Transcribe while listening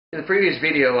In the previous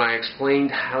video, I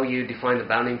explained how you define the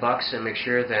bounding box and make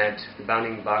sure that the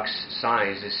bounding box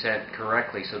size is set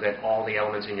correctly so that all the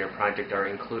elements in your project are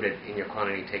included in your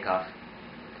quantity takeoff.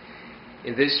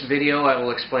 In this video, I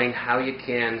will explain how you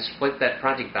can split that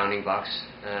project bounding box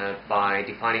by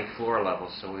defining floor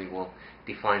levels. So we will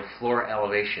define floor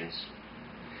elevations.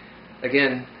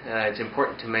 Again, it's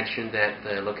important to mention that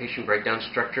the location breakdown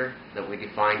structure that we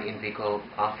define in Vico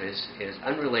Office is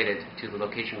unrelated to the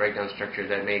location breakdown structure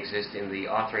that may exist in the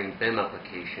authoring BIM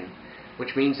application,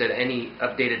 which means that any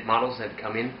updated models that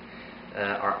come in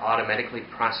are automatically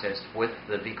processed with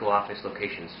the Vico Office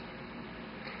locations.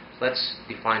 So let's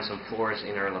define some floors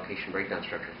in our location breakdown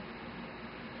structure.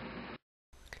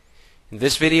 In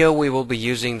this video, we will be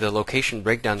using the location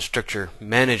breakdown structure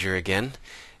manager again.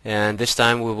 And this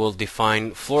time we will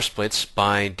define floor splits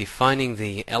by defining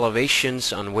the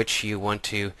elevations on which you want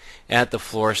to add the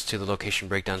floors to the location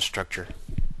breakdown structure.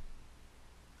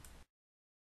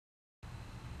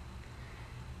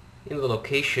 In the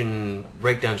location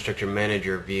breakdown structure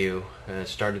manager view,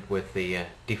 started with the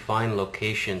define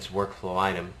locations workflow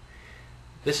item.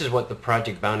 This is what the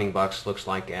project bounding box looks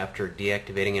like after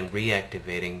deactivating and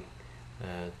reactivating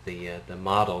the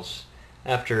models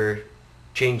after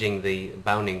changing the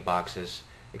bounding boxes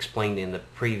explained in the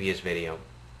previous video.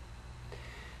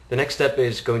 The next step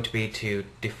is going to be to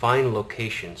define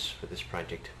locations for this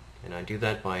project, and I do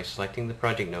that by selecting the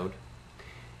project node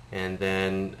and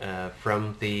then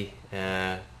from the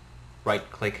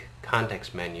right click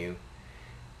context menu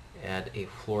add a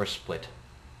floor split.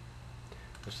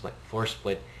 I'll select floor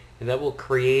split, and that will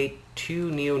create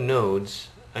two new nodes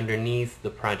underneath the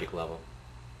project level.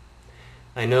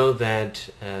 I know that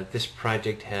this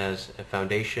project has a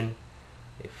foundation,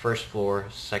 a first floor,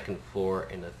 second floor,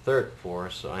 and a third floor,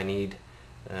 so I need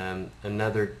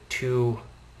another two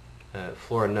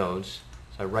floor nodes.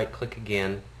 So I right click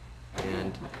again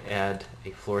and add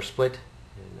a floor split,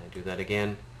 and I do that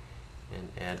again and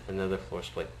add another floor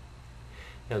split.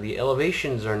 Now the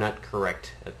elevations are not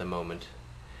correct at the moment.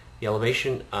 The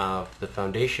elevation of the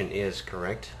foundation is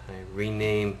correct. I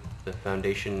rename the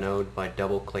foundation node by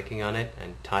double clicking on it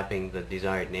and typing the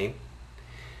desired name.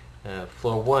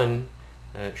 Floor 1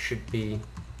 should be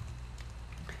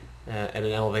at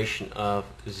an elevation of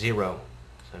 0.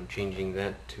 So I'm changing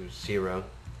that to 0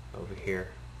 over here.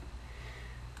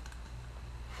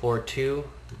 Floor 2,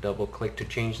 double click to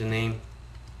change the name,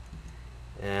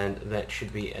 and that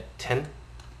should be at 10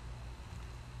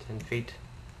 feet.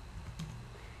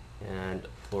 And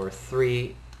floor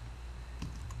 3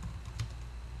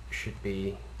 should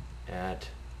be at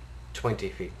 20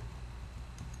 feet.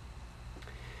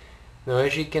 Now,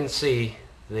 as you can see,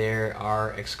 there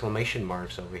are exclamation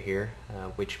marks over here,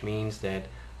 which means that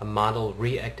a model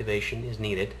reactivation is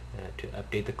needed to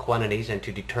update the quantities and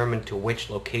to determine to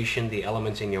which location the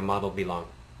elements in your model belong.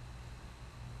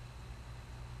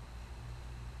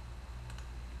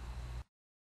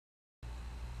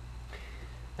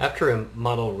 After a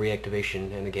model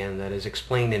reactivation, and again that is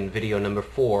explained in video number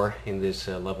 4 in this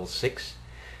level 6,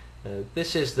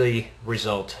 this is the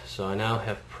result. So I now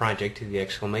have project, the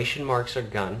exclamation marks are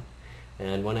gone,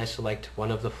 and when I select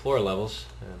one of the floor levels,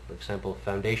 for example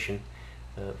foundation,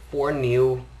 4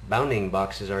 new bounding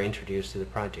boxes are introduced to the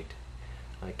project.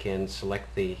 I can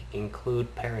select the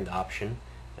include parent option,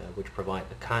 which provide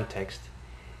the context,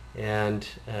 and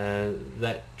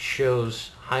that shows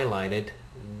highlighted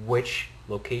which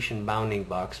location bounding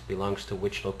box belongs to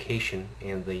which location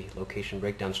in the location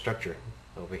breakdown structure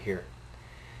over here.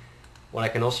 What I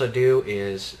can also do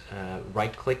is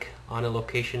right click on a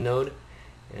location node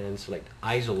and select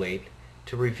isolate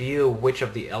to review which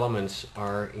of the elements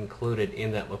are included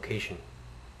in that location.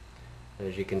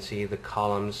 As you can see, the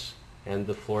columns and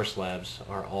the floor slabs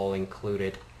are all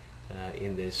included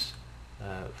in this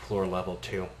floor level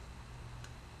 2.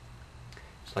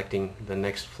 Selecting the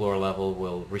next floor level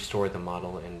will restore the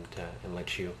model and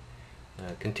let you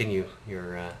continue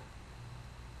your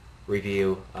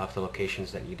review of the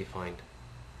locations that you defined.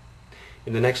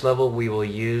 In the next level we will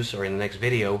use, or in the next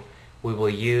video, we will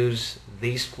use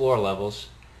these floor levels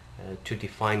to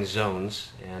define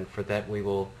zones, and for that we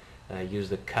will use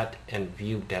the cut and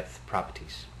view depth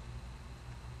properties.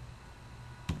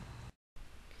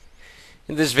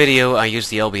 In this video, I use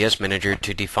the LBS manager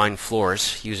to define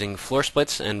floors using floor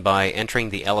splits and by entering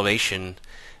the elevation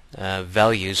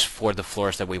values for the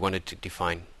floors that we wanted to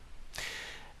define.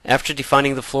 After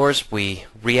defining the floors, we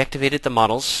reactivated the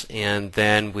models, and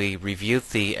then we reviewed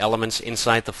the elements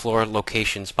inside the floor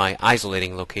locations by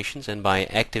isolating locations and by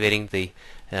activating the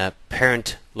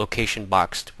parent location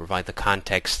box to provide the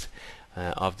context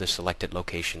of the selected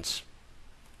locations.